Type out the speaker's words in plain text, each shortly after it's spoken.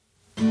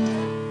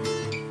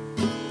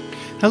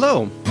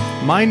Hello,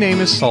 my name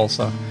is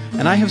Salsa,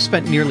 and I have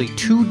spent nearly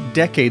 2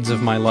 decades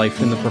of my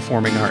life in the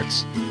performing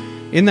arts.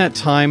 In that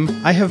time,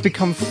 I have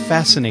become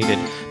fascinated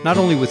not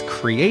only with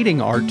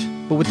creating art,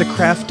 but with the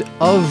craft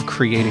of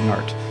creating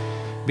art.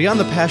 Beyond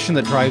the passion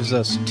that drives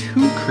us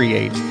to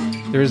create,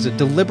 there is a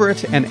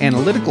deliberate and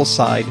analytical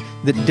side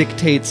that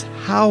dictates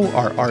how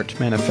our art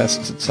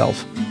manifests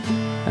itself.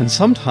 And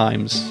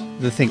sometimes,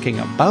 the thinking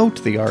about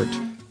the art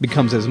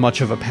becomes as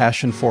much of a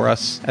passion for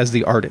us as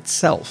the art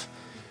itself.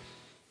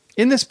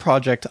 In this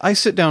project, I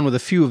sit down with a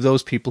few of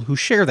those people who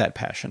share that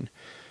passion.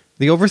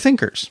 The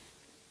overthinkers.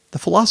 The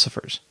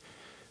philosophers.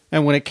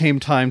 And when it came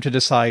time to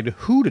decide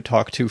who to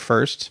talk to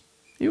first,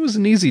 it was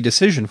an easy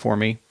decision for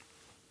me.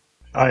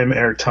 I'm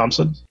Eric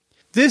Thompson.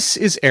 This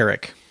is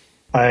Eric.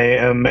 I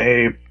am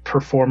a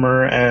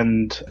performer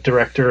and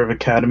director of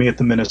Academy at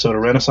the Minnesota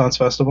Renaissance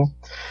Festival.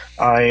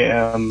 I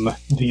am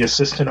the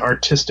assistant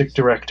artistic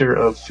director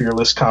of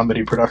Fearless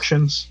Comedy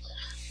Productions,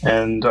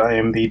 and I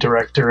am the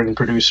director and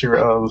producer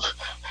of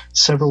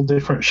several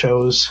different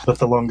shows, but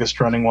the longest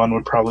running one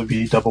would probably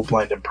be Double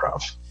Blind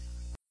Improv.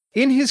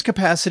 In his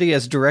capacity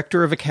as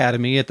director of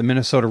Academy at the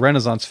Minnesota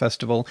Renaissance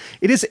Festival,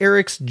 it is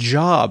Eric's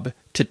job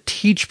to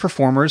teach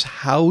performers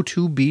how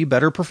to be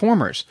better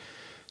performers.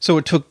 So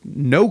it took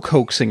no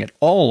coaxing at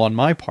all on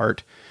my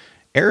part.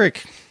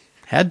 Eric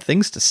had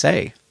things to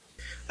say.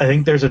 I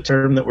think there's a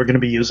term that we're going to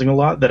be using a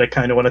lot that I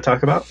kind of want to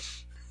talk about.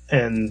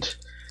 And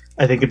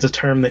I think it's a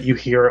term that you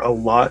hear a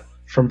lot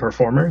from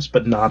performers,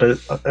 but not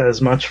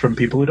as much from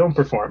people who don't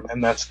perform.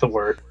 And that's the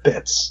word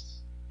bits.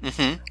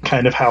 Mm-hmm.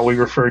 Kind of how we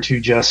refer to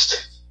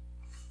just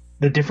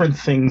the different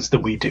things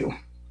that we do.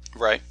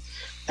 Right.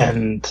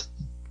 And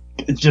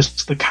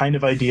just the kind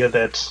of idea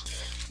that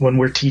when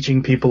we're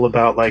teaching people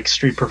about like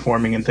street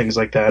performing and things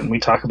like that, and we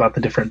talk about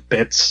the different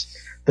bits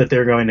that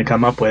they're going to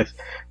come up with,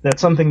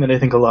 that's something that I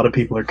think a lot of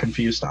people are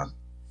confused on.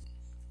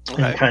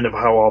 Okay. And kind of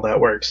how all that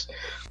works.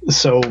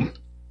 So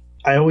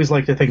I always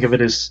like to think of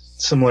it as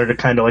similar to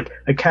kind of like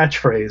a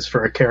catchphrase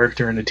for a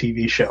character in a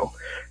TV show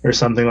or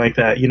something like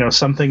that. You know,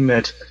 something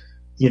that,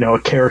 you know,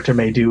 a character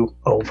may do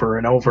over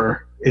and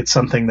over. It's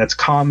something that's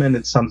common.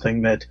 It's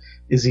something that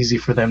is easy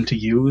for them to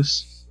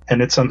use.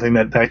 And it's something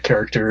that that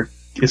character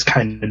is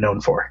kind of known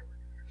for.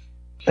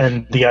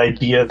 And the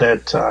idea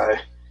that,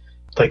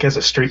 like as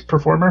a street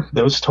performer,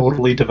 those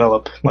totally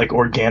develop like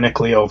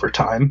organically over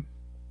time.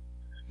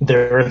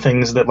 There are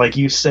things that like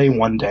you say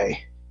one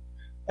day,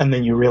 and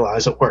then you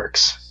realize it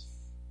works.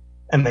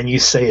 And then you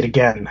say it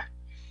again,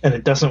 and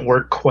it doesn't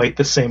work quite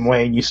the same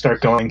way, and you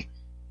start going,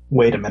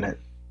 wait a minute,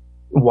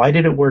 why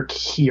did it work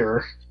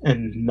here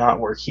and not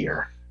work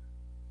here?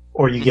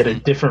 Or you get a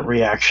different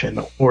reaction,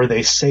 or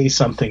they say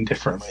something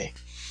differently.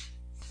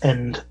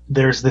 And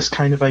there's this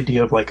kind of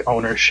idea of like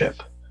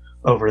ownership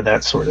over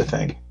that sort of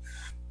thing.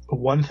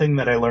 One thing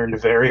that I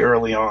learned very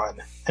early on,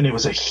 and it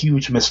was a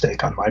huge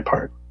mistake on my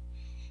part,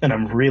 and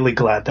I'm really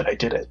glad that I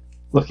did it,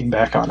 looking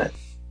back on it.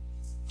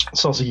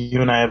 So also,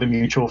 you and I have a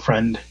mutual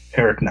friend,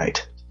 Eric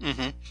Knight.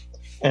 Mm-hmm.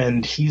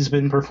 And he's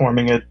been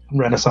performing at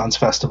Renaissance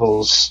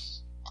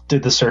festivals,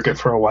 did the circuit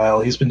for a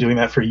while. He's been doing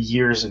that for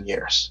years and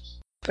years.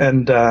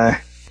 And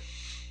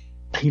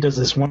he does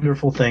this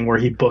wonderful thing where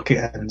he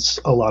bookends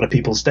a lot of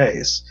people's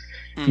days.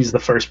 He's the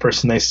first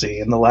person they see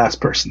and the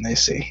last person they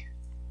see.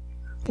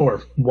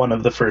 Or one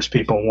of the first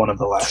people, one of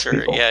the last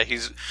people. Yeah, he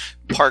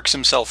parks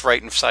himself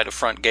right inside a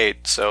front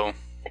gate, so...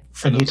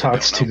 And he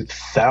talks to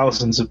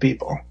thousands of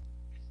people.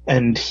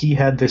 And he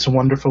had this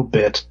wonderful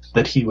bit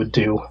that he would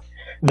do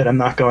that I'm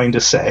not going to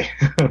say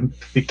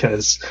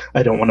because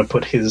I don't want to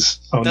put his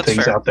own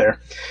things out there.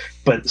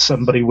 But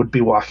somebody would be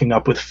walking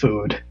up with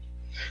food,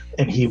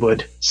 and he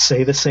would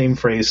say the same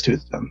phrase to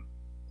them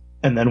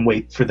and then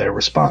wait for their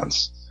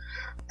response.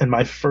 In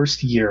my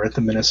first year at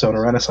the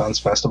Minnesota Renaissance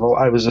Festival,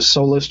 I was a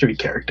solo street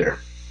character.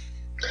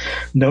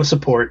 No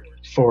support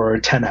for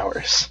 10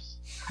 hours.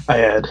 I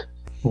had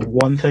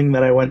one thing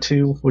that I went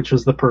to, which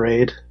was the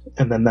parade,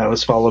 and then that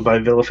was followed by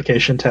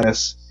vilification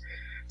tennis.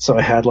 So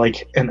I had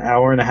like an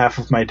hour and a half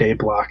of my day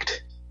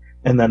blocked,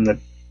 and then the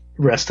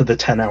rest of the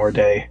 10-hour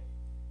day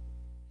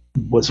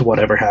was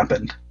whatever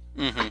happened.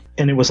 Mm-hmm.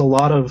 And it was a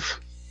lot of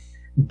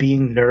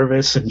being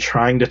nervous and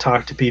trying to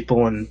talk to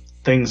people and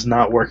things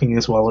not working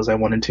as well as I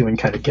wanted to and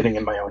kind of getting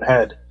in my own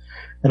head.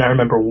 And I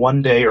remember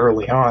one day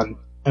early on,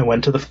 I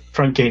went to the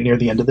front gate near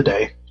the end of the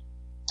day.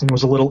 It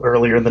was a little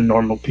earlier than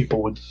normal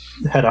people would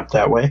head up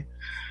that way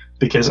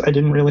because I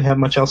didn't really have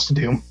much else to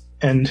do.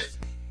 And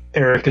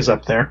Eric is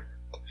up there,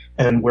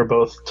 and we're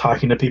both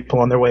talking to people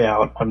on their way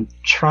out. I'm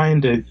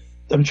trying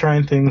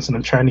things, and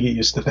I'm trying to get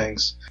used to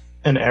things.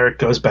 And Eric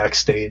goes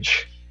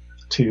backstage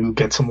to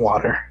get some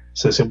water.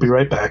 Says he'll be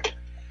right back.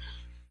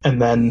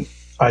 And then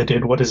I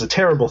did what is a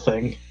terrible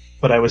thing,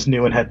 but I was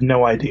new and had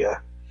no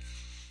idea.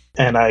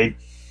 And I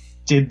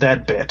did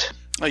that bit.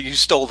 Oh, you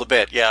stole the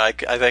bit. Yeah,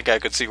 I think I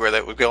could see where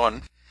that was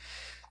going.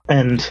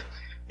 And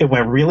it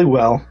went really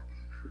well.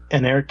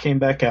 And Eric came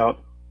back out,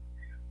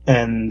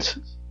 and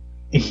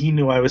he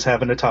knew I was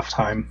having a tough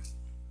time.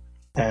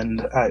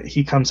 And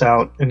he comes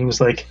out, and he was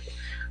like,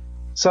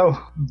 "So,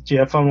 did you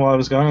have fun while I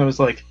was gone?" I was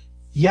like,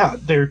 yeah,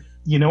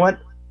 you know what?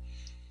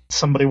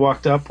 Somebody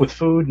walked up with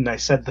food and I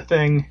said the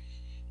thing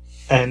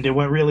and it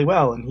went really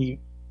well. And he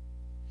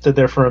stood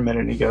there for a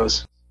minute and he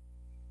goes,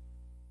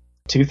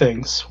 two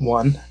things.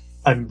 One,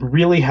 I'm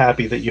really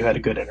happy that you had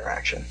a good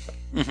interaction.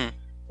 Mm-hmm.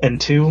 And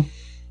two,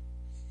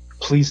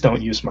 please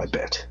don't use my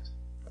bit.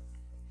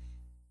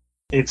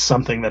 It's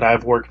something that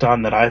I've worked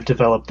on, that I've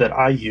developed, that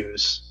I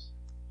use,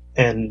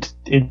 and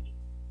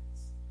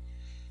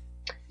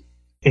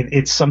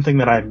it's something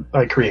that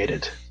I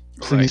created.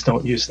 Please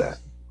don't use that.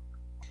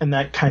 And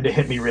that kind of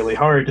hit me really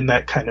hard, and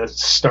that kind of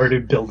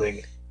started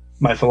building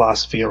my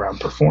philosophy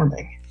around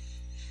performing.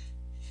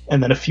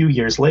 And then a few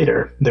years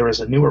later, there was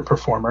a newer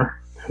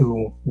performer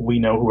who we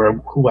know,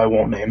 who I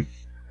won't name.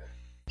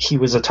 He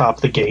was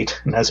atop the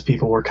gate, and as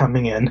people were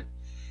coming in,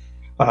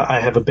 I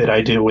have a bit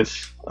I do with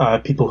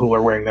people who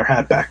are wearing their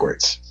hat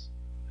backwards.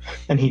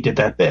 And he did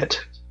that bit.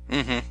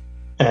 Mm-hmm.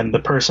 And the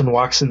person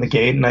walks in the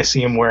gate, and I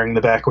see him wearing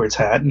the backwards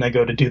hat, and I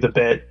go to do the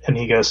bit, and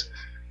he goes,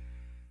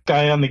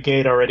 guy on the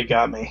gate already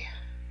got me.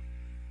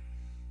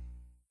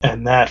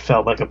 And that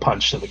felt like a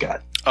punch to the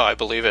gut. Oh, I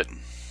believe it.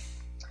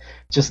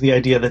 Just the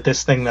idea that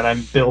this thing that I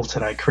built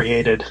and I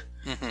created,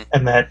 Mm-hmm.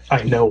 and that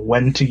I know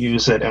when to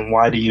use it and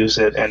why to use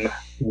it and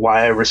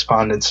why I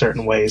respond in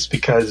certain ways,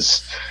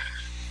 because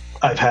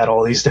I've had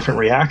all these different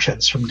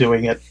reactions from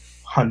doing it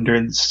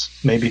hundreds,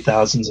 maybe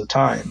thousands of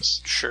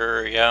times.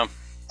 Sure, yeah.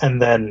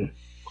 And then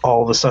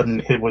all of a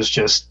sudden it was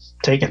just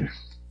taken.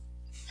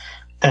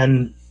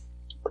 And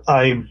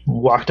I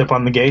walked up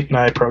on the gate and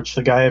I approached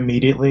the guy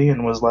immediately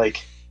and was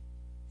like,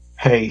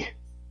 hey,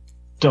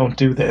 don't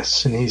do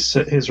this. And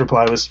his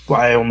reply was,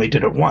 well, I only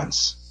did it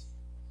once.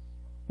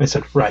 I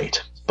said,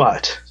 right,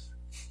 but,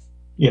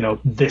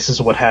 this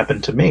is what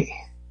happened to me.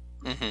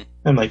 Mm-hmm.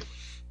 I'm like,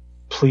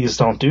 please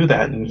don't do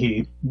that. And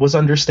he was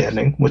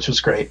understanding, which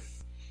was great.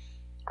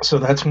 So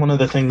that's one of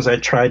the things I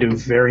try to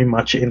very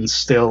much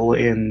instill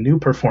in new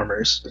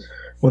performers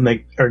when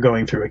they are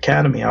going through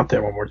academy out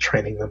there, when we're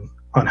training them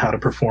on how to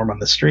perform on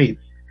the street,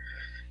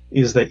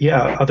 is that,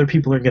 yeah, other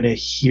people are going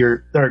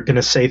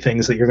to say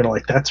things that you're going to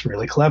like, that's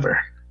really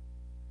clever.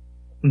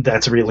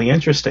 That's really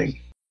interesting.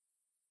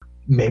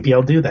 Maybe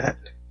I'll do that.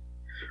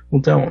 Well,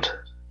 don't.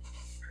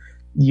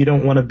 You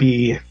don't want to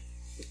be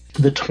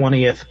the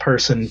 20th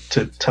person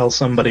to tell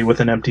somebody with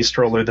an empty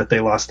stroller that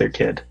they lost their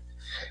kid.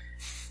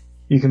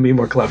 You can be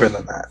more clever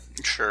than that.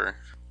 Sure.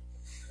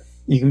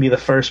 You can be the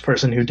first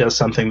person who does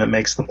something that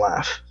makes them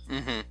laugh,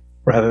 Mm-hmm.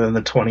 rather than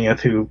the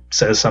 20th who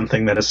says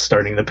something that is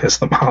starting to piss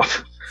them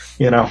off.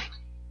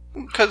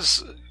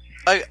 Because,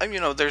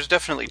 there's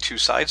definitely two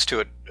sides to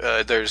it.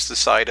 There's the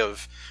side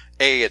of,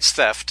 A, it's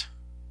theft.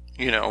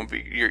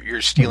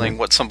 You're stealing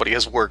what somebody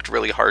has worked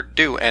really hard to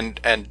do,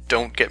 and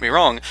don't get me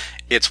wrong,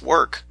 it's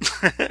work.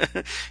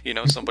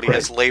 Somebody Right.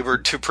 has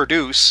labored to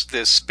produce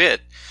this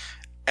bit.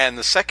 And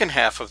the second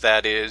half of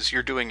that is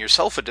you're doing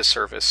yourself a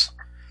disservice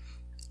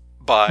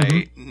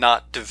by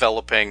not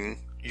developing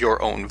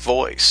your own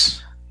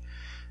voice.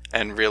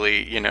 And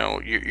really,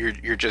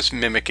 you're just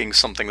mimicking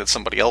something that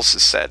somebody else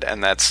has said,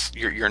 and that's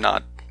you're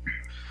not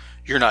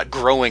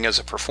growing as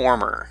a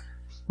performer.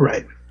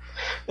 Right.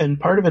 And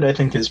part of it, I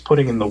think, is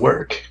putting in the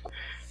work.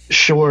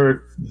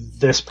 Sure,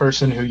 this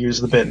person who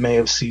used the bit may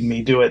have seen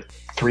me do it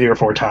 3 or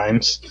 4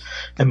 times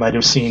and might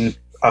have seen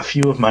a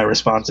few of my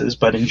responses,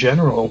 but in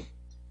general,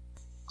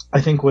 I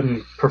think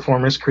when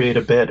performers create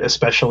a bit,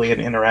 especially an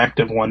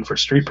interactive one for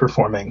street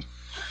performing,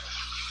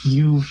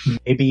 you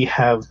maybe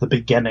have the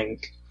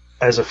beginning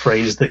as a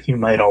phrase that you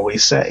might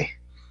always say.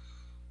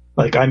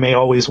 Like, I may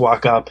always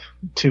walk up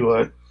to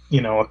a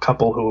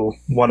couple who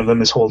one of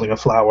them is holding a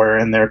flower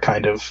and they're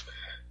kind of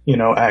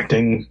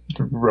acting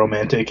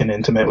romantic and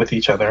intimate with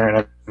each other, and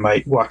I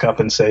might walk up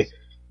and say,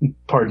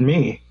 pardon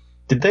me,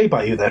 did they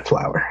buy you that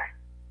flower?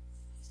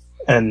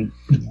 And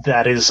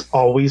that is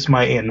always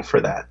my in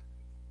for that.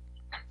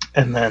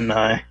 And then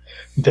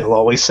they'll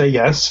always say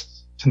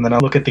yes, and then I'll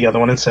look at the other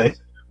one and say,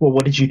 well,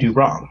 what did you do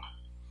wrong?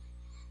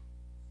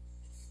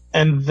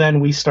 And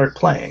then we start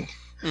playing,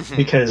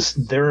 because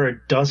there are a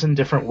dozen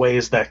different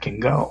ways that can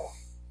go.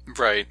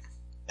 Right.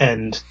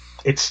 And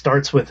it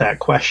starts with that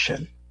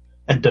question.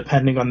 And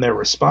depending on their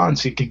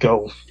response, it could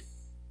go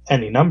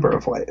any number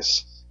of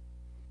ways.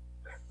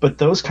 But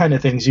those kind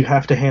of things you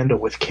have to handle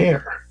with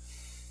care,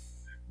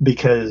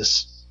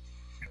 because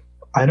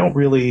I don't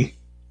really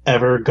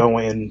ever go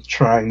in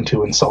trying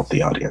to insult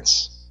the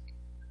audience.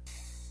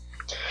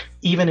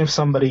 Even if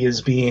somebody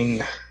is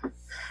being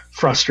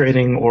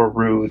frustrating or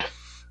rude,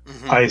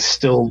 I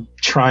still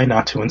try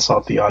not to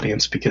insult the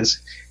audience,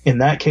 because in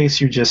that case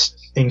you're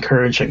just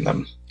encouraging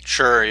them.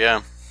 Sure,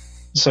 yeah.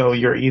 So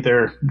you're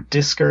either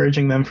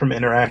discouraging them from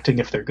interacting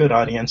if they're good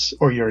audience,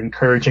 or you're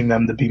encouraging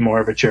them to be more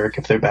of a jerk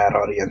if they're bad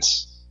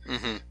audience.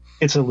 Mm-hmm.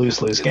 It's a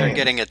lose-lose game. They're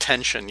getting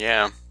attention,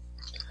 yeah.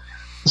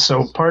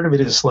 So part of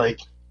it is like,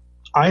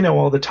 I know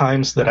all the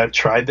times that I've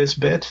tried this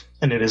bit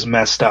and it is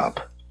messed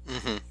up.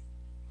 Mm-hmm.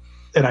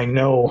 And I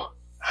know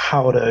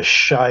how to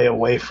shy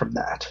away from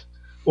that.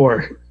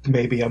 Or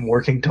maybe I'm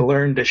working to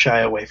learn to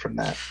shy away from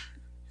that.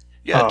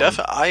 Yeah,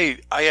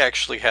 definitely. I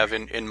actually have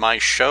in my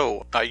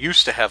show, I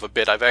used to have a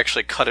bit. I've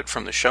actually cut it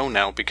from the show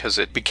now because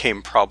it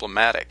became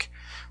problematic.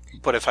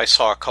 But if I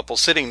saw a couple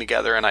sitting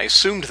together and I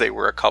assumed they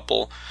were a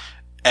couple,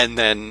 and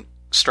then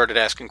started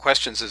asking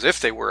questions as if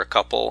they were a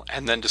couple,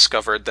 and then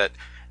discovered that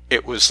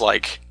it was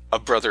like a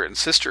brother and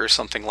sister or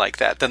something like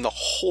that, then the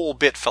whole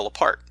bit fell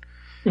apart.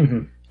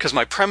 Because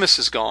my premise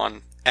is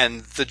gone,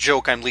 and the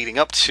joke I'm leading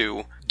up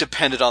to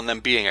depended on them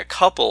being a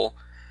couple.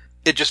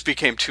 It just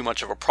became too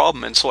much of a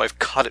problem, and so I've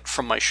cut it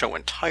from my show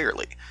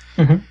entirely.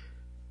 And,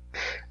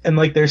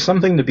 like, there's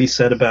something to be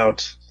said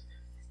about,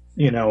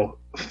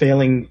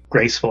 failing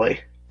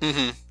gracefully.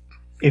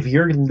 If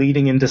you're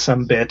leading into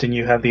some bit and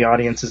you have the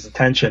audience's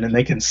attention and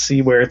they can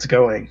see where it's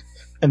going,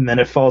 and then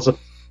it falls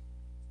apart,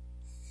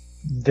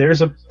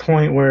 there's a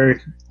point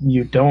where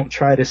you don't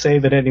try to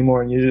save it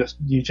anymore, and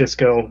you just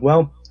go,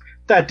 well,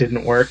 that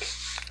didn't work,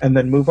 and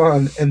then move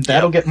on, and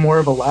that'll get more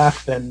of a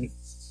laugh than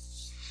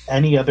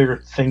any other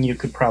thing you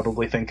could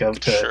probably think of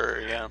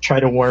to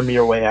try to worm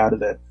your way out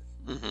of it.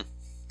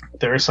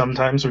 There are some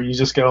times where you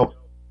just go,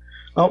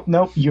 oh,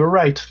 no, you're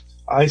right,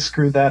 I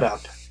screwed that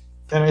up.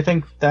 And I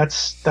think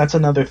that's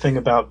another thing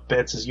about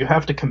bits, is you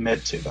have to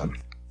commit to them.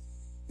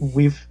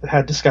 We've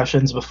had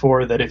discussions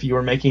before that if you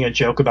were making a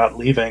joke about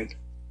leaving,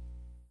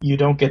 you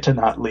don't get to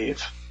not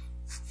leave.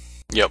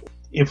 Yep.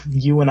 If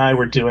you and I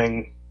were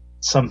doing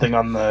something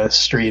on the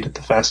street at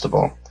the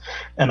festival,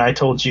 and I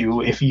told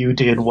you if you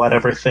did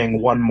whatever thing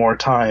one more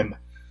time,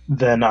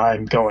 then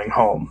I'm going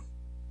home.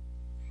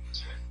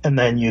 And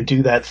then you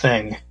do that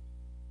thing,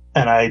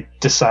 and I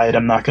decide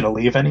I'm not going to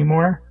leave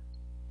anymore,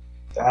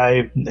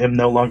 I am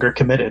no longer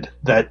committed.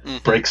 That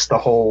breaks the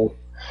whole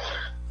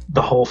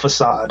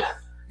facade.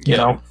 You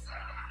know?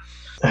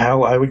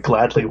 Hell, I would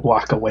gladly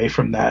walk away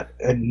from that,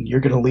 and you're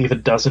going to leave a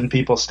dozen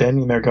people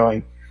standing there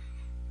going,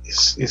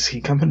 is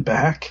he coming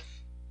back?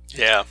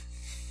 Yeah.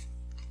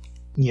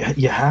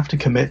 You have to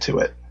commit to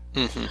it.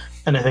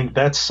 And I think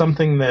that's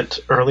something that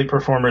early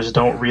performers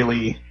don't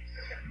really...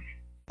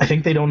 I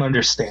think they don't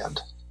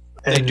understand.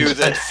 They do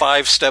that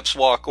 5 steps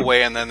walk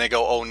away, and then they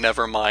go, oh,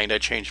 never mind, I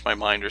changed my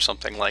mind, or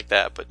something like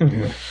that. But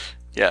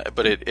yeah,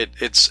 but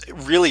it's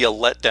really a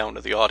letdown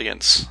to the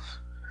audience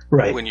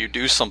when you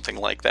do something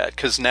like that,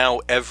 because now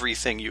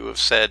everything you have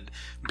said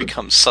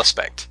becomes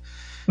suspect.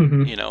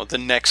 The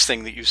next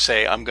thing that you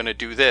say, I'm going to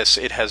do this,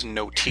 it has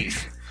no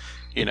teeth.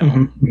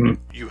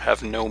 You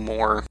have no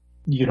more...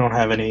 You don't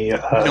have any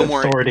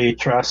authority,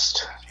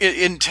 trust.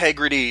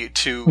 Integrity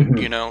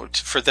to,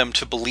 for them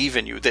to believe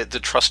in you. The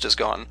trust is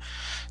gone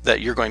that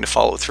you're going to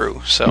follow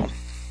through. So,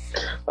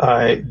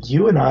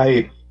 you and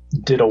I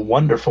did a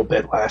wonderful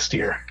bit last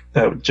year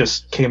that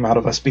just came out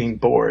of us being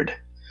bored,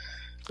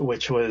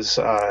 which was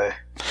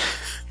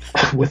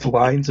with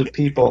lines of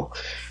people.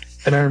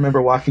 And I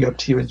remember walking up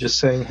to you and just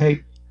saying,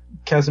 "Hey,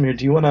 Casimir,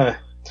 do you want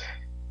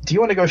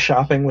to go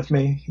shopping with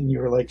me?" And you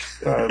were like,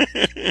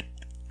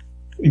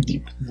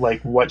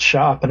 like, what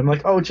shop? And I'm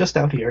like, oh, just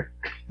out here.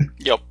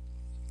 Yep.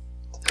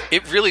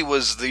 It really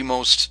was the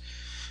most...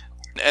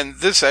 And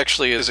this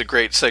actually is a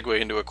great segue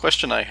into a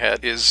question I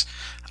had, is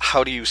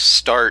how do you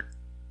start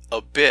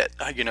a bit?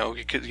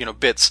 Because,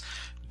 bits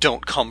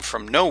don't come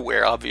from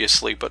nowhere,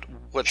 obviously, but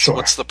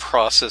what's the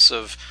process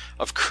of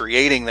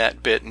creating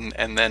that bit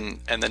and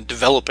then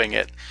developing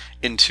it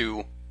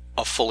into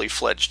a fully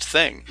fledged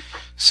thing?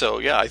 So,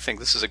 yeah, I think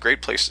this is a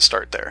great place to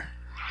start there.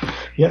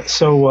 Yeah,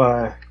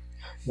 so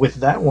with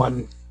that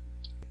one,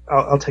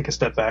 I'll take a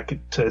step back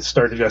to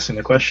start addressing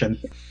the question.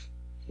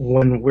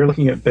 When we're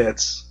looking at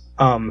bits...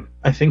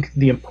 I think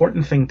the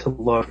important thing to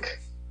look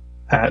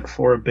at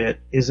for a bit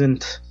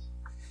isn't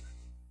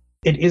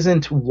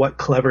what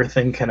clever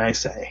thing can I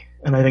say,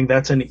 and I think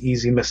that's an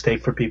easy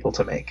mistake for people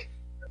to make.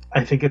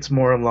 I think it's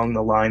more along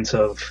the lines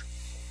of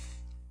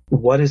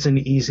what is an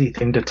easy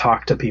thing to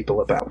talk to people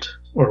about,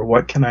 or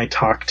what can I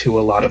talk to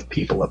a lot of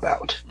people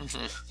about.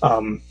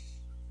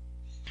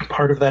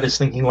 Part of that is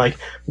thinking, like,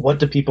 what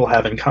do people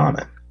have in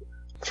common?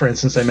 For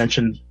instance, I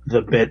mentioned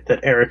the bit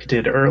that Eric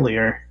did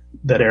earlier,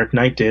 that Eric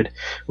Knight did,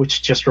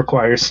 which just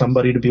requires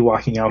somebody to be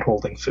walking out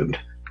holding food.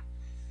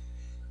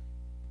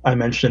 I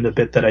mentioned a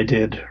bit that I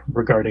did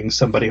regarding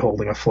somebody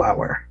holding a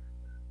flower,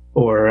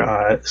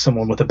 or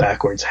someone with a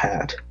backwards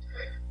hat.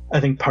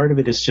 I think part of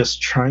it is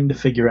just trying to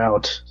figure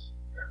out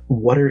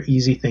what are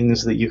easy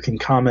things that you can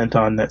comment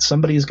on that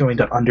somebody is going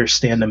to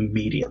understand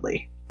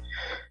immediately.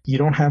 You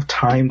don't have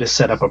time to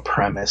set up a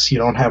premise. You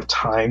don't have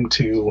time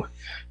to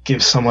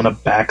give someone a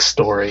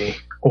backstory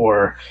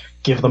or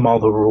give them all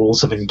the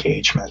rules of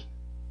engagement.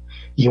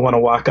 You want to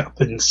walk up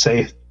and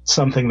say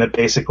something that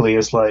basically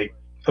is like,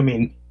 I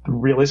mean,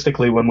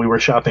 realistically, when we were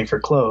shopping for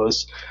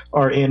clothes,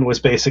 our in was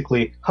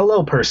basically,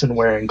 hello, person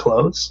wearing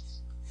clothes.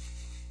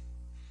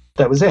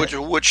 That was it.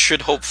 Which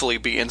should hopefully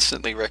be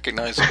instantly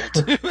recognizable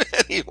to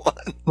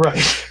anyone.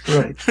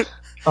 Right.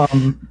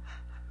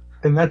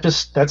 And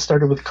that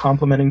started with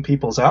complimenting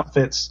people's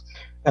outfits,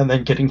 and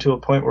then getting to a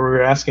point where we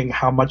were asking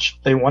how much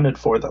they wanted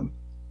for them,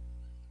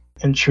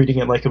 and treating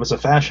it like it was a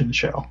fashion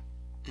show.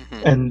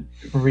 And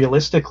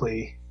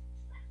realistically,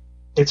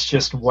 It's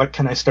just, what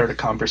can I start a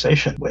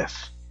conversation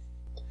with?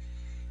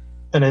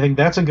 And I think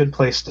that's a good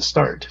place to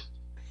start.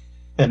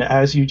 And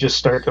as you just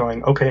start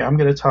going, okay, I'm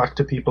going to talk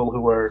to people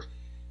who are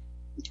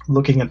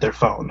looking at their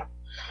phone,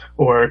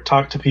 or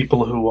talk to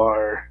people who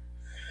are,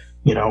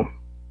 you know,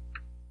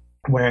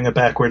 wearing a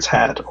backwards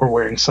hat or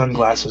wearing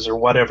sunglasses or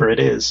whatever it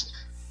is,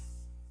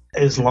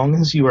 as long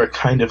as you are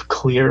kind of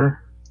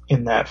clear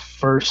in that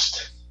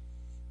first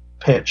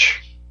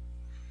pitch,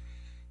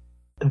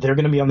 they're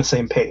going to be on the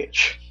same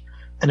page.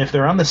 And if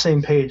they're on the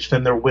same page,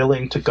 then they're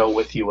willing to go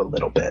with you a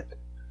little bit.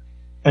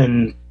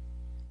 And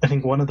I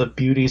think one of the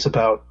beauties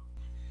about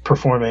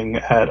performing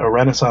at a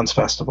Renaissance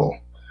festival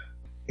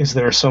is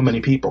there are so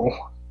many people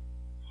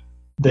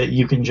that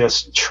you can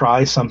just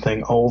try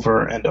something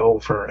over and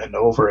over and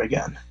over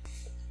again.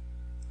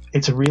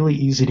 It's really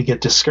easy to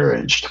get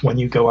discouraged when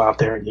you go out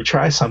there and you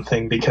try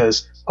something,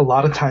 because a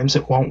lot of times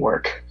it won't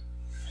work.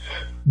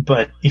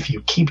 But if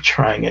you keep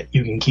trying it,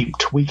 you can keep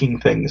tweaking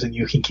things and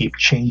you can keep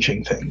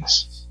changing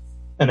things.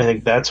 And I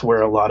think that's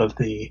where a lot of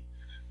the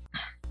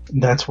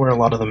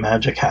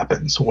magic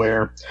happens,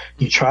 where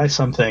you try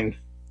something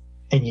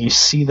and you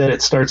see that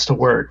it starts to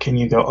work and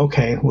you go,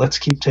 okay, let's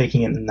keep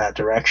taking it in that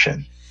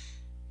direction.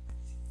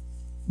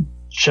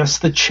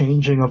 Just the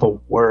changing of a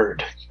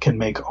word can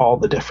make all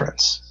the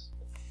difference.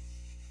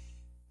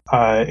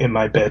 In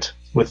my bit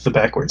with the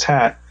backwards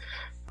hat,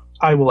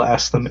 I will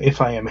ask them if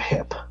I am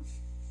hip,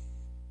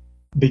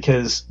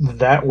 because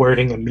that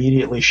wording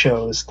immediately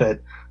shows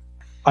that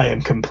I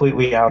am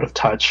completely out of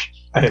touch.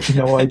 I have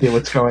no idea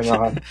what's going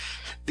on.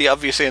 The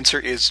obvious answer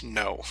is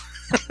no.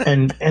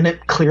 and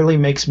it clearly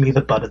makes me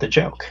the butt of the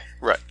joke.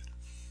 Right.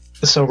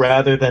 So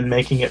rather than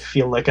making it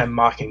feel like I'm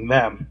mocking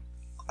them,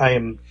 I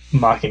am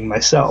mocking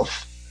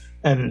myself.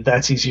 And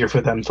that's easier for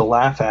them to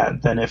laugh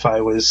at than if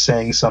I was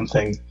saying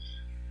something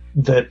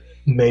that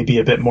may be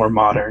a bit more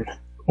modern,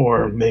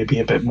 or maybe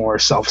a bit more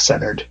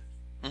self-centered,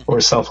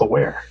 or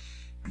self-aware.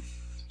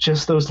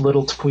 Just those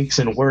little tweaks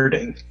in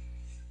wording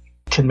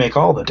can make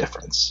all the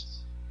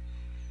difference.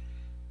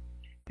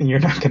 And you're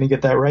not going to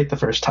get that right the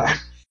first time.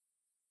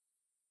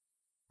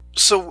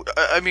 So,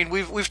 I mean,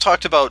 we've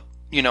talked about,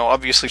 you know,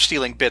 obviously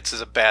stealing bits is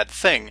a bad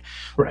thing,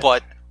 Right.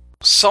 But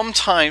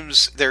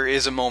sometimes there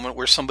is a moment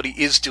where somebody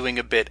is doing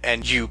a bit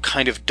and you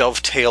kind of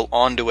dovetail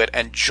onto it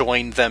and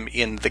join them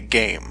in the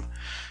game.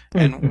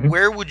 And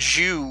where would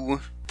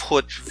you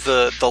put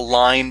the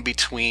line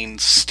between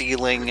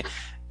stealing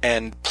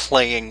and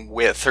playing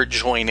with or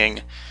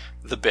joining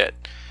the bit?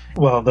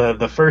 Well,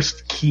 the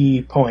first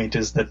key point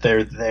is that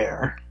they're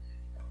there.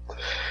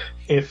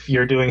 If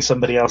you're doing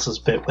somebody else's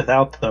bit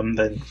without them,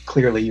 then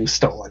clearly you've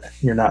stolen it.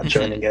 You're not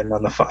joining in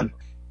on the fun.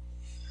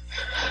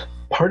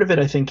 Part of it,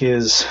 I think,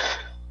 is...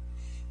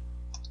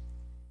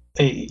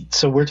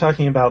 So we're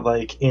talking about,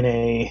 like, in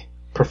a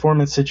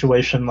performance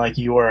situation, like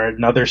you are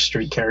another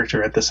street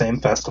character at the same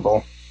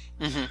festival,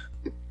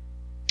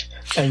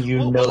 and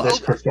you know this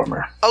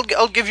performer.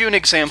 I'll give you an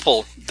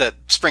example that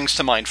springs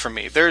to mind for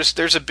me.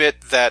 There's a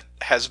bit that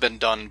has been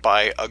done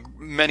by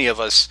many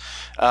of us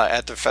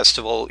at the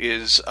festival,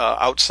 is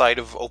outside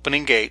of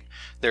opening gate,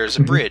 there's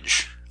a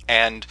bridge,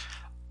 and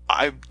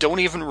I don't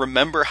even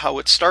remember how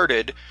it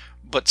started,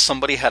 but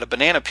somebody had a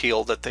banana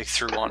peel that they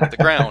threw onto the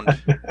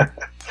ground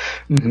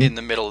in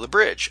the middle of the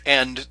bridge,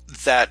 and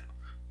that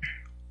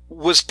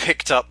was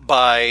picked up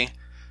by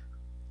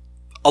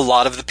a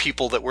lot of the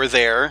people that were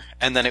there,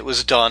 and then it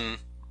was done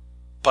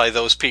by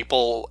those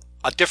people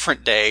a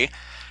different day,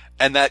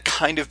 and that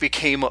kind of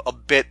became a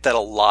bit that a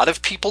lot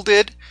of people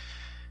did.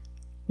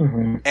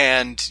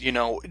 And, you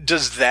know,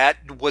 was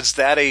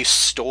that a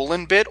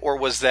stolen bit, or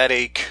was that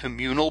a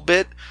communal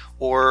bit,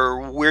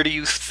 or where do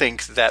you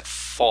think that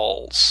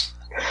falls?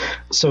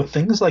 So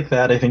things like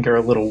that I think are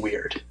a little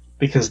weird,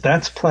 because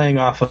that's playing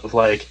off of,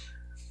 like,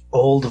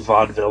 old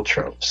vaudeville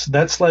tropes.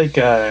 That's like,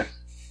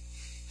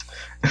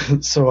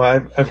 so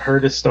I've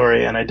heard a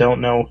story, and I don't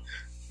know,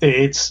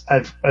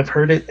 I've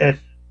heard it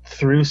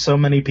through so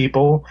many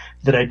people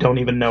that I don't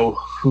even know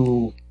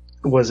who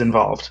was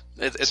involved.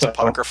 It's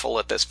apocryphal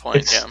at this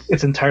point.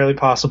 It's entirely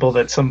possible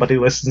that somebody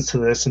listens to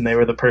this and they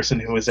were the person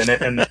who was in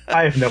it, and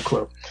I have no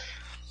clue.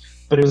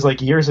 But it was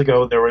like years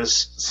ago, there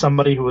was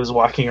somebody who was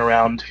walking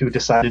around who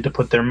decided to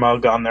put their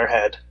mug on their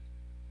head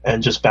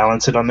and just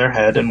balance it on their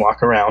head and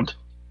walk around.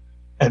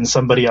 And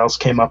somebody else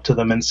came up to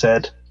them and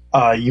said,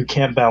 you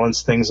can't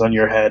balance things on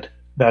your head.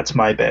 That's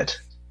my bit.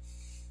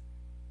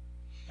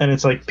 And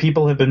it's like,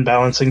 people have been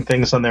balancing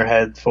things on their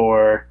head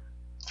for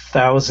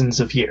thousands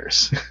of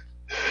years.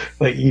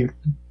 Like,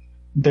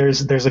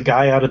 there's a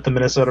guy out at the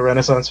Minnesota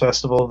Renaissance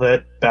Festival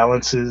that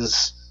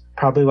balances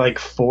probably like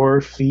 4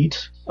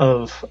 feet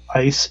of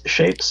ice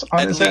shapes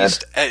on his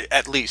head.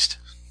 At least.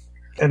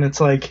 And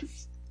it's like,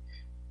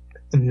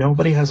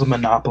 nobody has a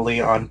monopoly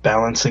on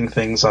balancing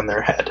things on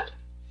their head.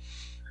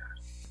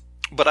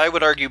 But I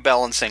would argue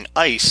balancing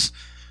ice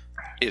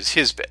is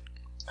his bit.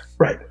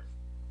 Right.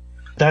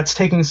 That's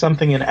taking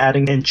something and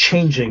adding and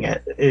changing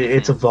it.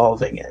 It's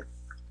evolving it.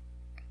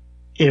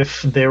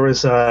 If there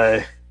was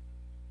a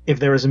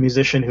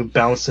musician who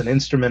balanced an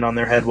instrument on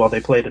their head while they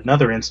played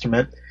another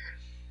instrument,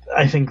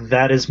 I think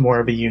that is more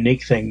of a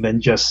unique thing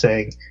than just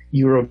saying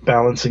you're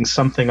balancing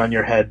something on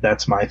your head.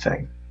 That's my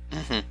thing.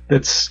 Mm-hmm.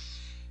 It's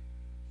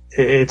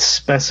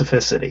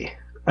specificity,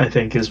 I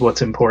think, is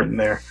what's important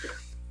there.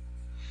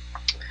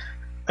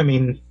 I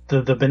mean,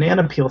 the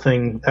banana peel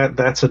thing,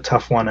 that's a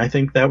tough one. I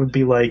think that would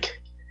be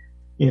like,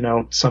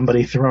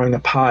 somebody throwing a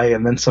pie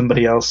and then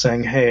somebody else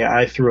saying, hey,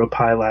 I threw a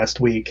pie last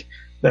week.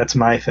 That's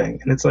my thing.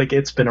 And it's like,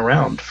 it's been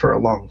around for a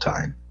long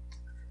time.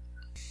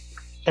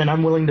 And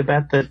I'm willing to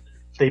bet that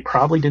they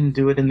probably didn't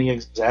do it in the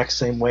exact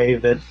same way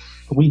that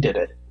we did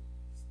it,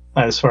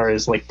 as far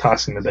as like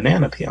tossing the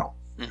banana peel.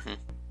 Mm-hmm.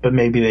 But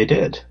maybe they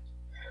did.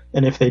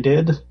 And if they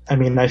did, I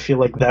mean, I feel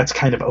like that's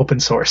kind of open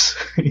source,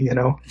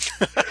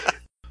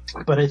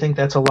 But I think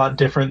that's a lot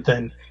different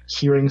than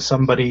hearing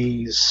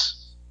somebody's,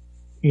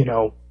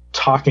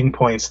 talking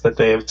points that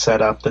they have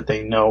set up, that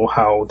they know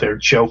how their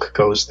joke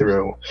goes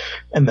through,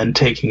 and then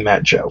taking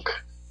that joke.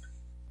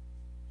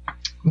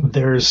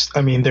 There's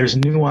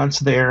nuance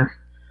there,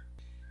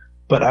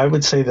 but I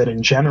would say that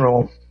in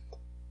general,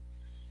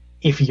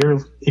 if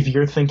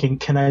you're thinking,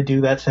 can I do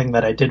that thing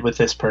that I did with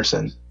this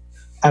person?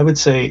 I would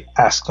say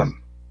ask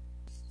them.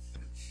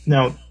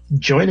 Now,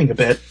 joining a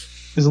bit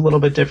is a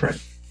little bit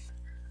different.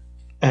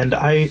 And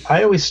I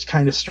always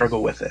kind of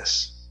struggle with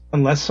this.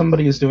 Unless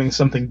somebody is doing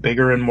something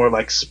bigger and more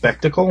like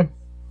spectacle,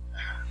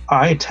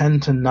 I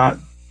tend to not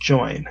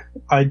join.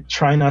 I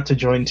try not to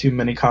join too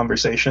many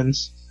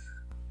conversations.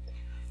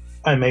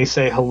 I may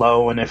say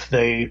hello, and if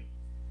they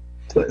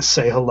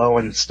say hello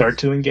and start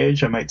to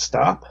engage, I might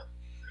stop.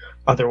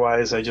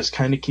 Otherwise, I just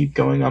kind of keep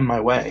going on my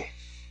way.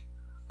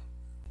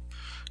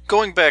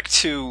 Going back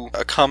to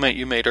a comment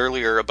you made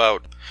earlier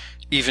about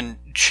even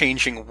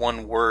changing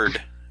one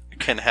word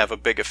can have a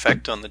big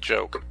effect on the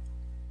joke.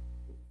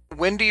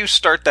 When do you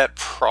start that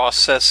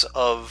process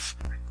of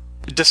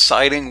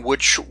deciding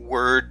which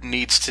word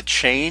needs to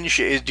change?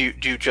 Do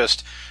you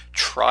just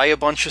try a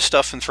bunch of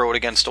stuff and throw it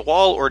against a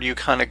wall, or do you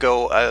kind of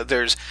go,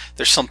 there's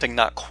something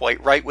not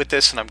quite right with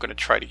this, and I'm going to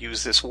try to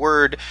use this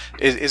word?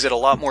 Is it a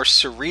lot more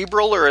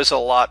cerebral, or is it a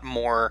lot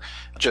more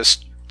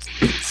just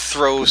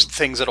throw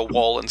things at a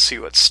wall and see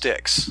what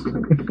sticks?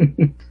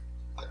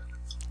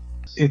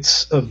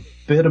 It's a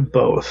bit of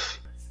both.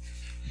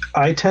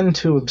 I tend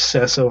to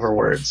obsess over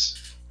words.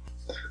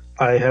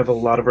 I have a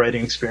lot of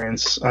writing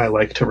experience. I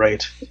like to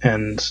write,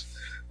 and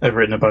I've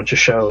written a bunch of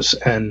shows,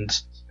 and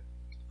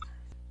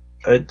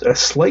a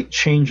slight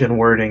change in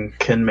wording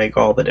can make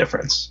all the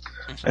difference.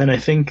 And I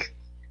think,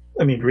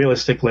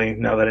 realistically,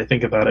 now that I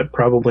think about it,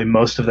 probably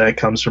most of that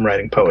comes from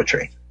writing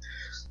poetry,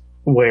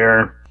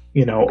 where,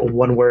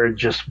 one word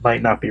just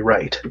might not be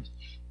right.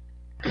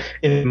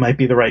 It might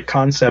be the right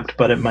concept,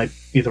 but it might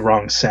be the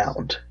wrong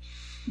sound,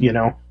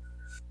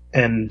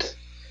 And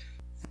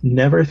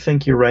never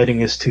think your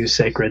writing is too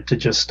sacred to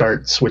just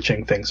start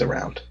switching things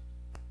around.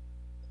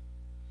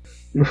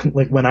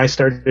 Like when I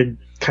started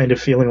kind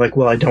of feeling like,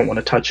 well, I don't want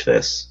to touch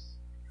this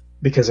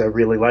because I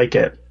really like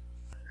it.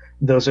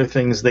 Those are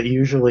things that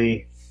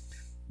usually,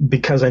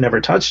 because I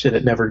never touched it,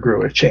 it never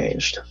grew or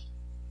changed.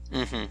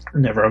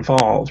 Mm-hmm. Never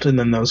evolved, and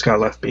then those got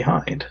left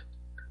behind.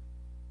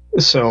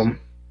 So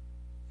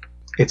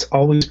it's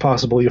always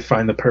possible you'll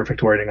find the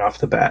perfect wording off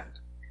the bat.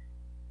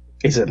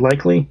 Is it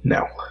likely?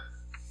 No.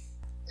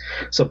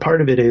 So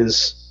part of it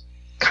is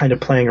kind of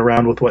playing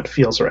around with what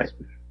feels right.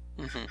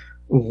 Mm-hmm.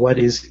 What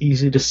is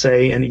easy to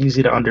say and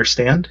easy to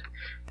understand.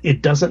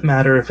 It doesn't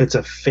matter if it's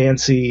a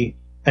fancy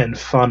and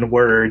fun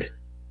word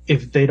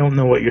if they don't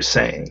know what you're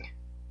saying.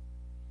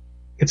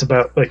 It's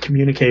about,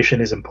 communication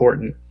is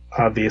important,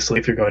 obviously,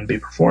 if you're going to be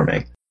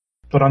performing.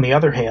 But on the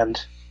other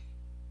hand,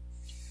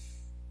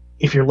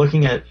 if you're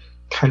looking at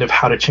kind of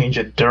how to change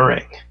it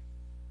during,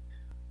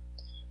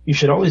 you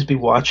should always be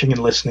watching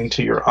and listening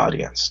to your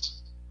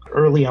audience.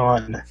 Early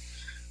on,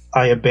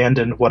 I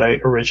abandoned what I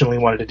originally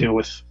wanted to do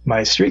with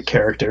my street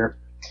character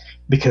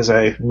because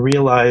I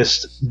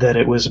realized that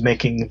it was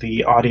making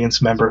the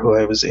audience member who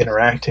I was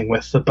interacting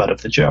with the butt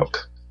of the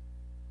joke.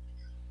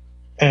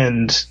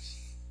 And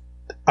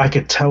I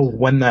could tell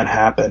when that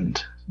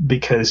happened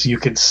because you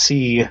could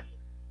see a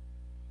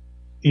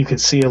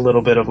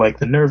little bit of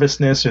the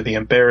nervousness or the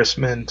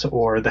embarrassment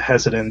or the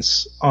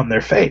hesitance on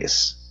their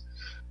face.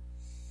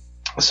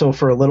 So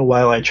for a little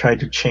while, I tried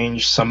to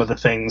change some of the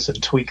things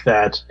and tweak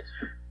that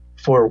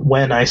for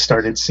when I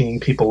started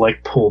seeing people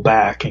pull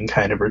back and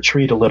kind of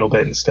retreat a little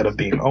bit instead of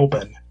being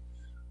open.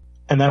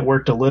 And that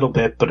worked a little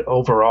bit, but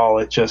overall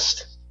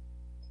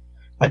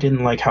I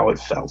didn't like how it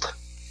felt.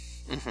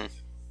 Mm-hmm.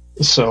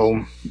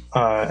 So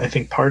I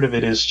think part of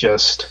it is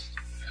just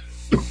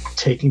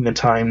taking the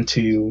time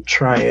to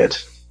try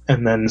it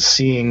and then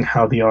seeing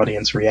how the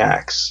audience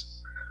reacts.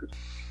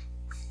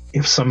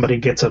 If somebody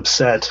gets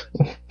upset,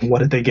 what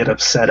did they get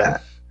upset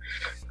at?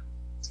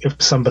 If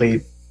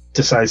somebody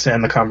decides to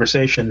end the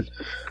conversation,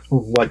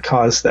 what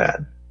caused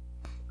that?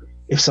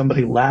 If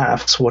somebody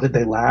laughs, what did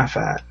they laugh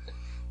at?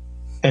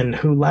 And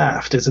who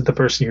laughed? Is it the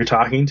person you're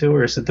talking to,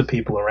 or is it the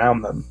people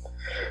around them?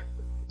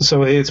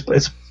 So it's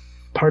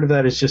part of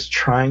that is just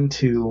trying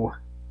to...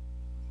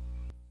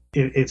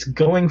 It's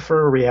going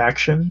for a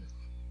reaction,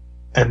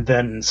 and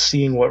then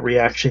seeing what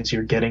reactions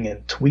you're getting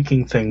and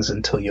tweaking things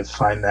until you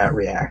find that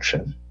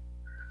reaction.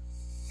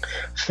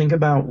 Think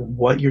about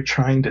what you're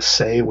trying to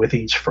say with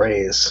each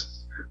phrase.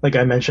 Like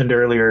I mentioned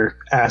earlier,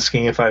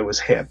 asking if I was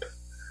hip,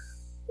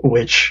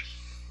 which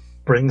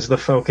brings the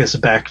focus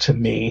back to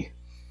me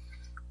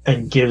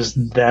and gives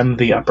them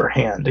the upper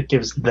hand. It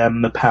gives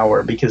them the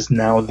power because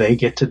now they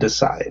get to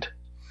decide.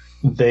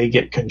 They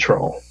get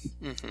control.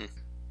 Mm-hmm.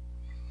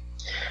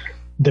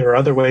 There are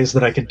other ways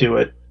that I could do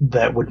it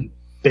that would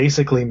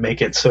basically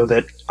make it so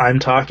that I'm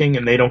talking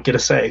and they don't get a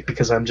say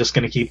because I'm just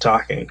going to keep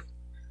talking.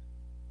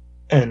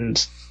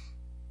 And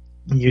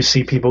you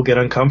see people get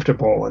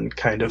uncomfortable and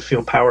kind of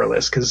feel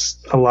powerless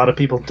because a lot of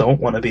people don't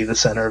want to be the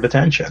center of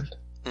attention.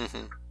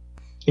 Mm-hmm.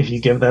 If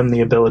you give them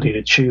the ability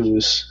to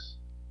choose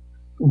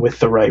with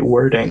the right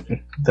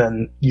wording,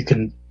 then you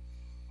can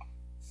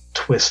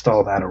twist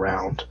all that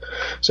around.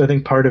 So I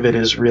think part of it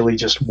is really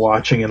just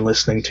watching and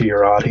listening to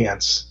your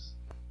audience.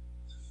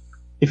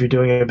 If you're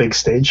doing a big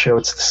stage show,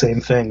 it's the same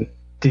thing.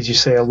 Did you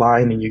say a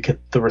line and you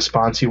get the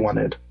response you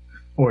wanted?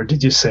 Or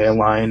did you say a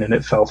line and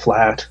it fell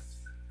flat?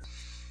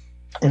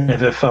 And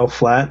if it fell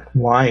flat,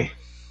 why?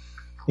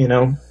 You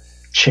know,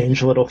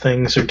 change little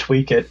things or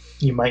tweak it.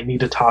 You might need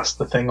to toss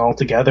the thing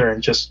altogether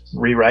and just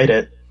rewrite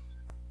it.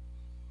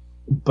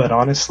 But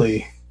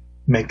honestly,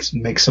 make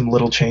some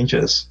little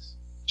changes.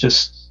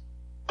 Just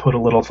put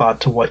a little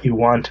thought to what you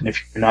want, and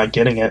if you're not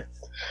getting it,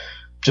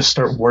 just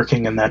start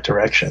working in that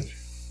direction.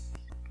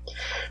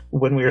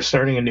 When we were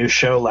starting a new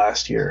show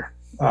last year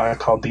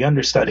called The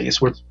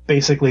Understudies, where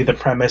basically the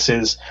premise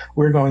is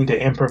we're going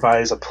to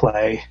improvise a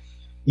play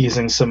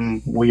using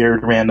some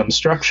weird random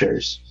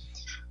structures.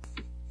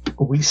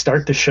 We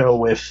start the show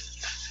with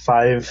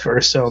 5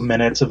 or so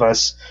minutes of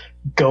us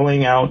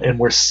going out and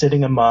we're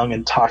sitting among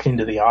and talking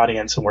to the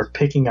audience and we're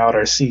picking out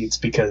our seats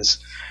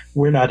because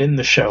we're not in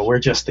the show, we're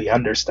just the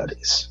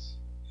understudies.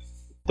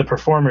 The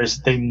performers,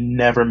 they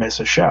never miss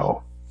a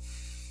show.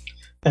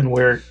 And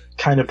we're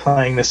kind of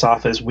playing this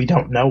off as we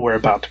don't know we're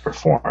about to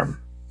perform.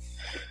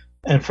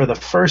 And for the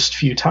first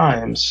few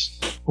times,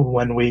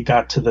 when we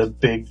got to the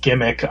big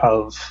gimmick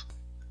of,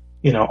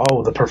 you know,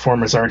 oh, the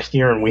performers aren't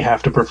here and we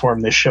have to perform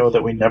this show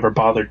that we never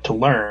bothered to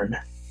learn,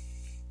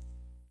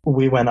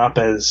 we went up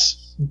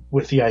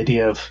with the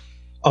idea of,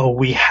 oh,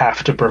 we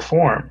have to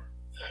perform.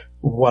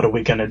 What are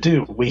we going to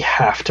do? We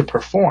have to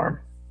perform.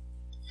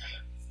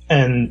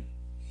 And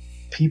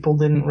people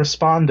didn't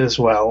respond as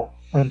well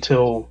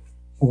until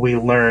we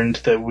learned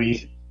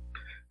that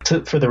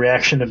for the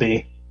reaction to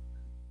be,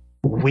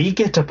 we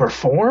get to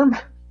perform?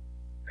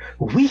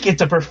 We get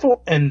to perform.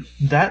 And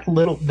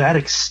that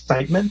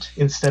excitement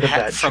instead of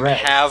that from dread.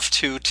 Have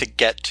to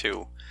get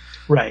to.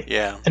 Right.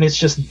 Yeah. And it's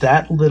just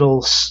that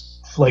little,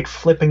 like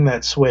flipping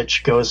that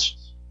switch goes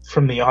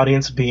from the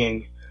audience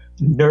being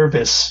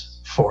nervous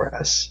for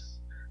us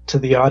to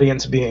the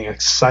audience being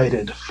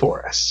excited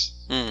for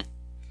us. Mm.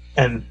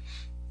 And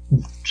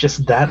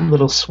just that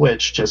little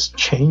switch just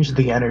changed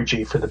the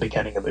energy for the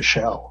beginning of the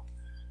show.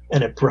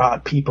 And it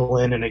brought people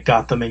in and it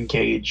got them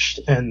engaged.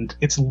 And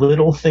it's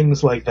little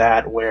things like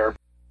that where,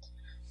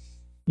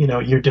 you know,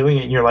 you're doing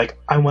it and you're like,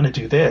 I want to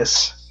do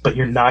this, but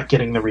you're not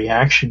getting the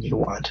reaction you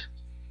want.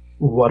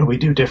 What do we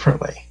do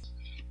differently?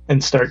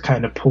 And start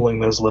kind of pulling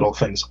those little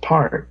things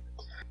apart.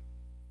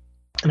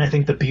 And I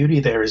think the beauty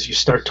there is you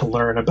start to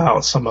learn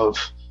about some of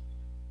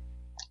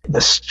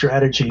the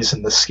strategies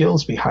and the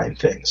skills behind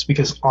things.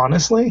 Because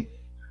honestly,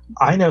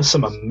 I know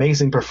some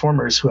amazing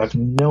performers who have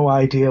no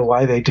idea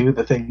why they do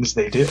the things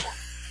they do.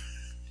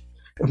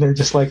 And they're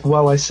just like,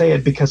 well, I say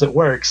it because it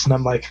works. And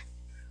I'm like,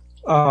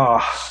 oh,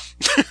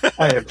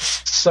 I am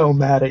so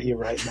mad at you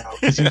right now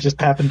because you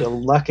just happen to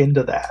luck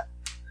into that.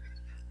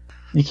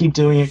 You keep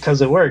doing it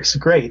because it works.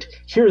 Great.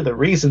 Here are the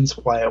reasons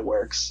why it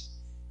works.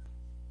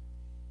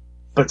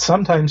 But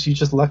sometimes you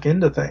just luck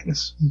into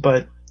things.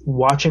 But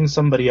watching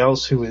somebody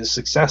else who is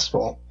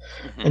successful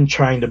and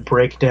trying to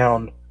break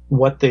down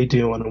what they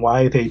do and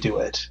why they do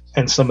it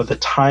and some of the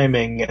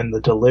timing and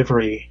the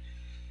delivery,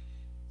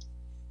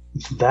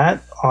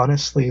 that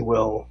honestly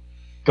will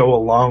go a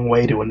long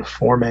way to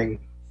informing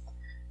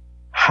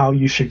how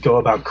you should go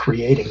about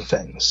creating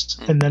things.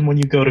 And then when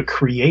you go to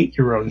create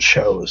your own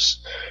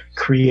shows,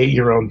 create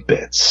your own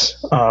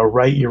bits,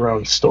 write your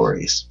own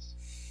stories,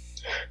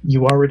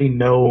 you already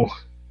know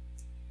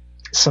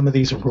some of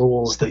these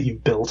rules that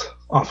you've built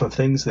off of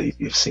things that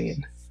you've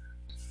seen.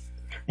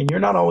 And you're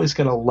not always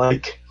going to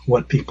like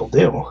what people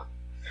do.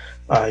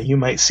 You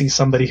might see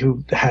somebody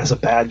who has a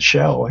bad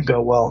show and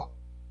go, well,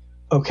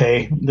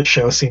 okay, the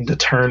show seemed to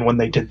turn when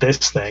they did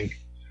this thing.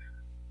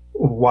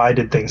 Why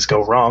did things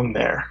go wrong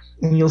there?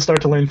 And you'll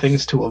start to learn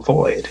things to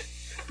avoid.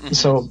 Mm-hmm.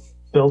 So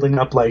building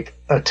up like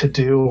a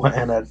to-do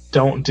and a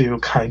don't-do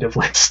kind of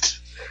list,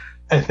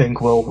 I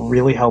think will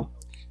really help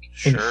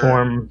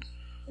inform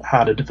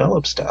how to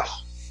develop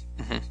stuff.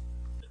 Mm-hmm.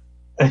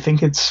 I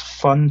think it's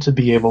fun to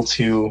be able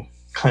to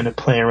kind of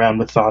play around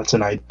with thoughts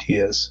and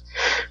ideas.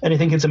 And I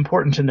think it's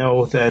important to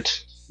know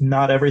that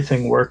not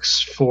everything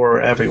works for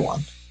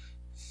everyone.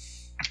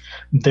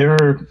 There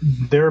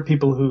are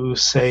people who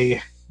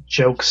say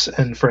jokes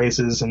and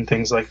phrases and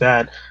things like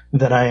that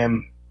I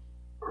am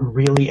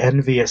really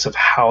envious of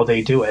how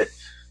they do it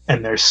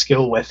and their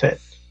skill with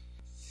it.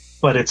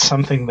 But it's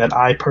something that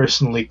I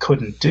personally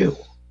couldn't do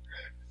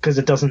because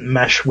it doesn't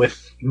mesh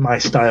with my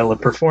style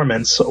of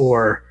performance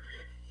or,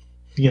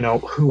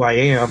 who I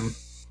am.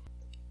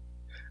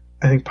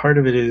 I think part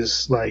of it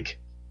is, like,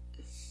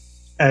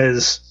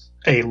 as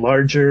a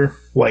larger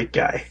white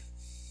guy,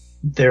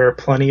 there are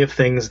plenty of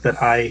things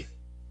that I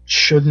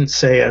shouldn't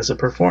say as a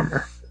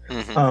performer.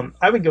 Mm-hmm.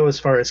 I would go as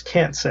far as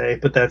can't say,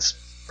 but that's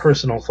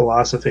personal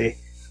philosophy.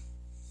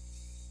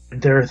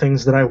 There are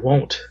things that I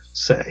won't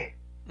say.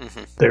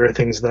 Mm-hmm. There are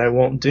things that I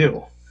won't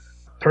do.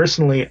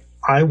 Personally,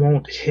 I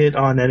won't hit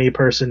on any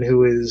person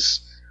who is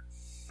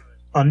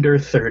under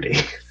 30,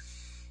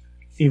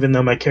 even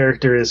though my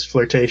character is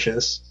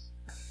flirtatious.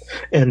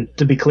 And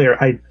to be clear,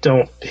 I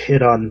don't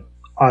hit on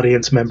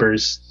audience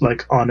members,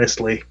 like,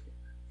 honestly.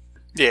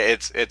 Yeah,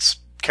 it's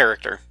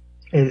character.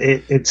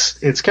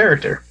 It's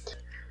character.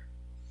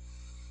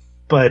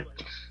 But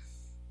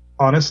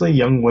honestly,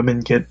 young women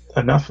get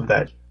enough of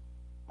that.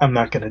 I'm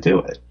not going to do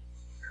it.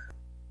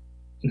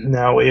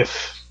 Now,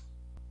 if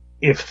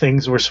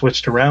things were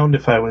switched around,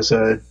 if I was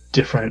a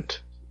different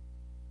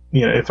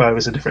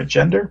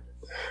gender,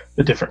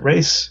 a different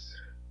race,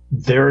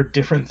 there are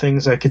different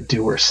things I could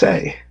do or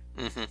say.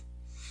 Mm-hmm.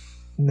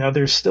 Now,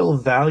 there's still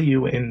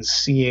value in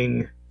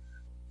seeing,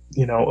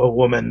 a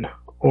woman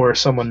or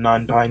someone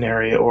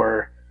non-binary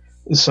or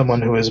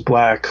someone who is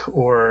black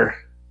or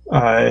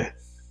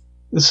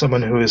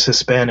someone who is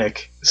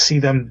Hispanic, see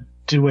them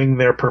doing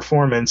their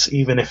performance,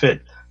 even if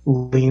it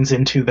leans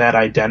into that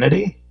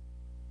identity.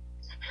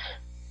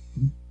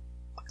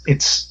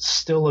 It's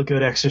still a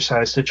good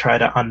exercise to try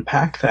to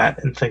unpack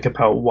that and think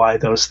about why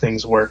those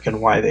things work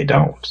and why they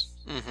don't.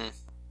 Mm-hmm.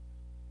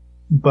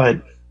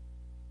 But,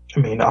 I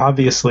mean,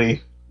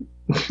 obviously,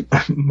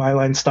 my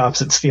line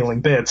stops at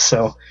stealing bits,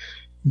 so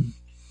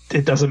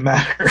it doesn't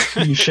matter.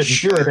 You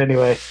shouldn't do it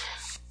anyway.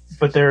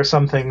 But there are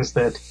some things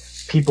that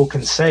people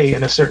can say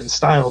in a certain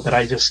style that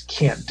I just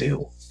can't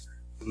do.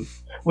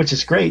 Which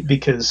is great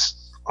because,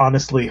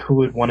 honestly, who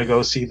would want to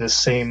go see the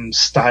same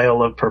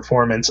style of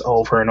performance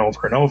over and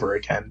over and over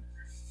again?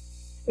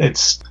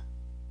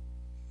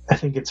 I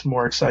think it's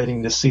more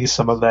exciting to see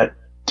some of that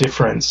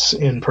difference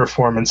in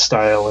performance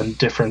style and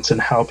difference in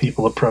how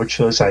people approach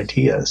those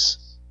ideas.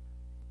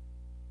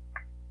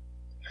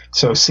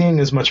 So seeing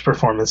as much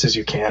performance as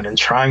you can and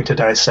trying to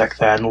dissect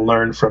that and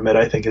learn from it,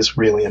 I think, is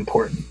really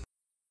important.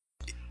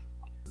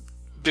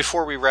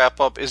 Before we wrap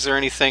up, is there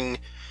anything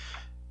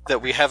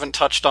that we haven't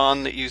touched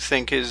on that you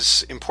think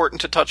is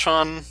important to touch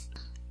on?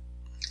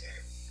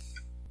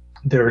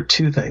 There are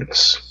two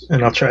things,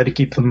 and I'll try to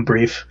keep them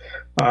brief.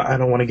 I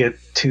don't want to get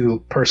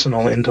too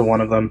personal into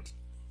one of them.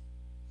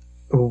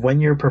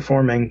 When you're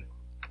performing,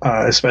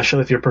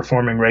 especially if you're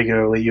performing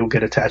regularly, you'll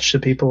get attached to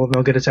people and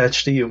they'll get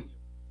attached to you.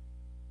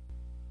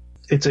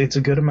 It's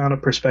a good amount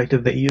of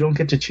perspective that you don't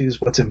get to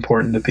choose what's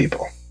important to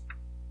people.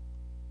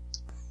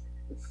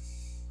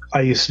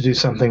 I used to do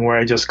something where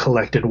I just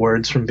collected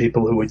words from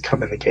people who would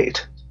come in the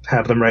gate,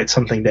 have them write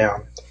something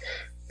down,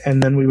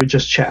 and then we would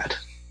just chat.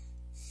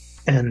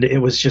 And it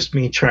was just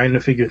me trying to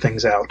figure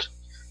things out.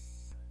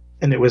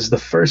 And it was the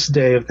first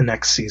day of the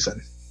next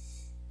season.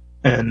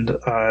 And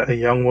a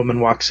young woman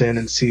walks in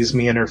and sees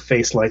me and her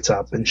face lights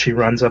up, and she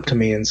runs up to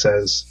me and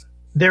says,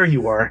 "There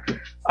you are.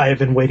 I have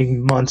been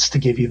waiting months to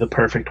give you the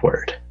perfect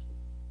word."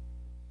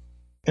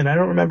 And I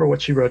don't remember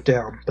what she wrote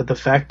down, but the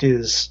fact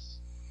is,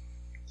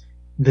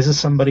 this is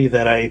somebody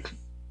that I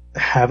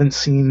haven't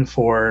seen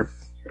for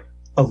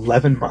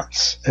 11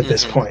 months at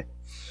this point.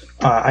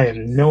 I have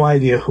no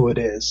idea who it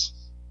is,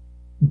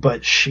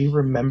 but she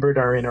remembered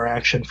our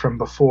interaction from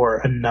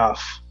before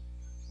enough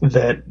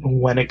that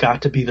when it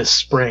got to be the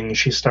spring,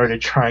 she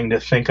started trying to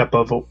think up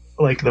of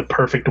the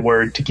perfect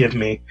word to give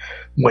me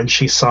when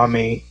she saw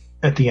me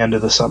at the end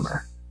of the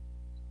summer.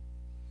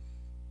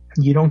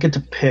 You don't get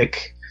to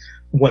pick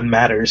what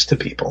matters to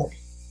people.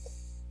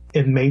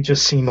 It may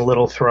just seem a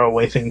little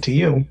throwaway thing to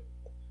you,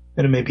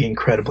 and it may be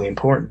incredibly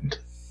important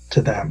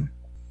to them.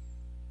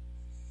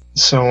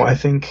 So I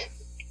think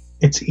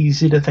it's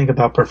easy to think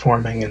about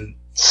performing and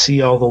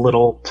see all the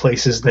little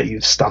places that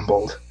you've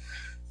stumbled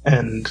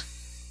and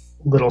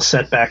little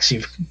setbacks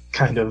you've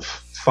kind of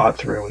fought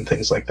through and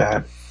things like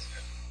that.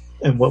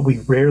 And what we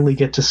rarely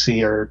get to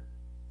see are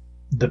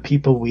the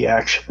people we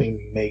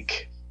actually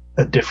make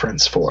a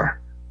difference for.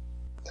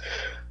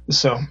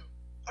 So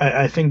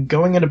I think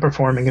going into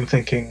performing and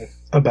thinking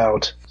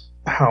about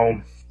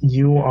how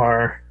you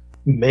are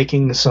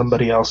making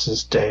somebody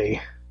else's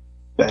day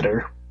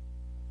better,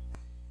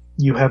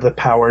 you have the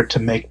power to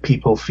make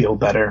people feel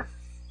better,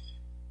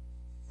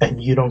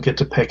 and you don't get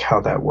to pick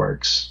how that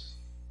works,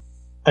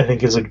 I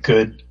think is a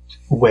good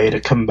way to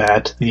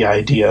combat the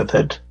idea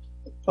that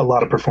a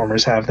lot of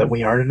performers have that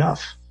we aren't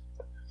enough,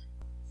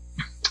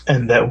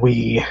 and that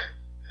we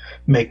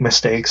make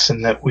mistakes,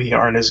 and that we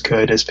aren't as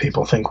good as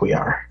people think we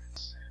are.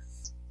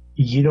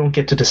 You don't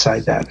get to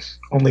decide that.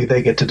 Only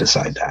they get to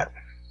decide that.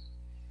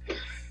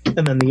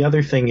 And then the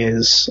other thing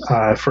is,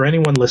 for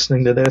anyone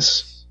listening to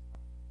this,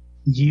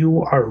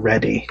 you are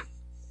ready.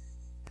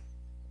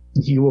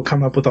 You will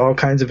come up with all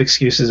kinds of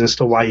excuses as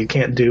to why you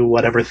can't do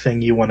whatever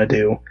thing you want to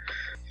do,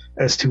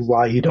 as to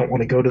why you don't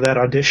want to go to that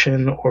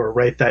audition or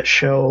write that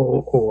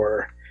show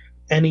or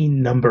any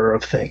number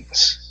of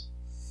things.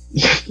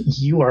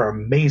 You are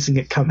amazing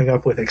at coming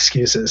up with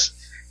excuses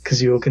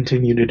because you will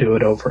continue to do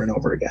it over and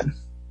over again.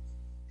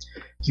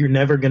 You're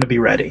never going to be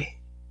ready.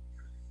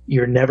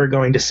 You're never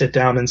going to sit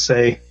down and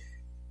say,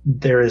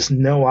 there is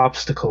no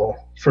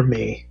obstacle for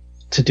me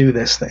to do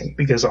this thing,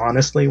 because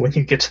honestly, when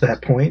you get to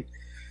that point,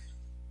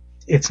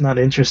 it's not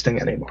interesting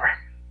anymore.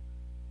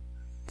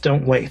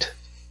 Don't wait.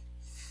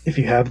 If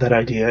you have that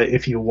idea,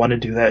 if you want to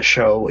do that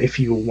show, if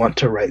you want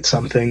to write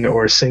something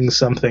or sing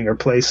something or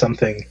play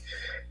something,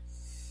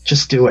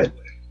 just do it.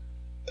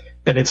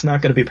 And it's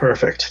not going to be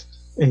perfect.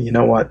 And you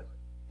know what?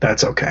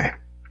 That's okay.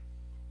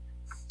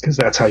 Because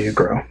that's how you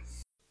grow.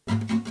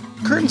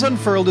 Curtains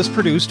Unfurled is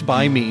produced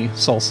by me,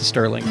 Salsa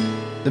Sterling.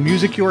 The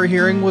music you are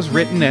hearing was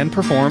written and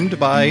performed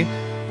by,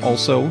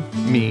 also,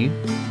 me.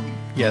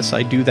 Yes,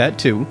 I do that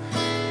too.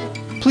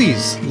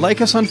 Please, like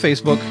us on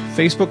Facebook,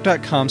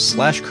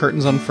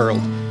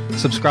 facebook.com/curtainsunfurled.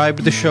 Subscribe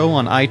to the show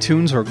on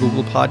iTunes or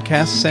Google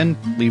Podcasts, and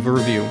leave a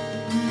review.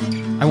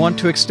 I want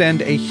to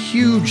extend a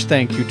huge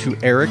thank you to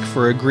Eric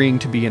for agreeing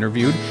to be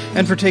interviewed,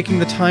 and for taking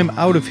the time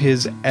out of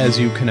his, as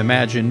you can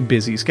imagine,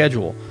 busy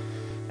schedule.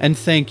 And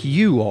thank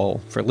you all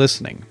for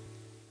listening.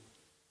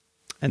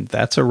 And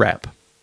that's a wrap.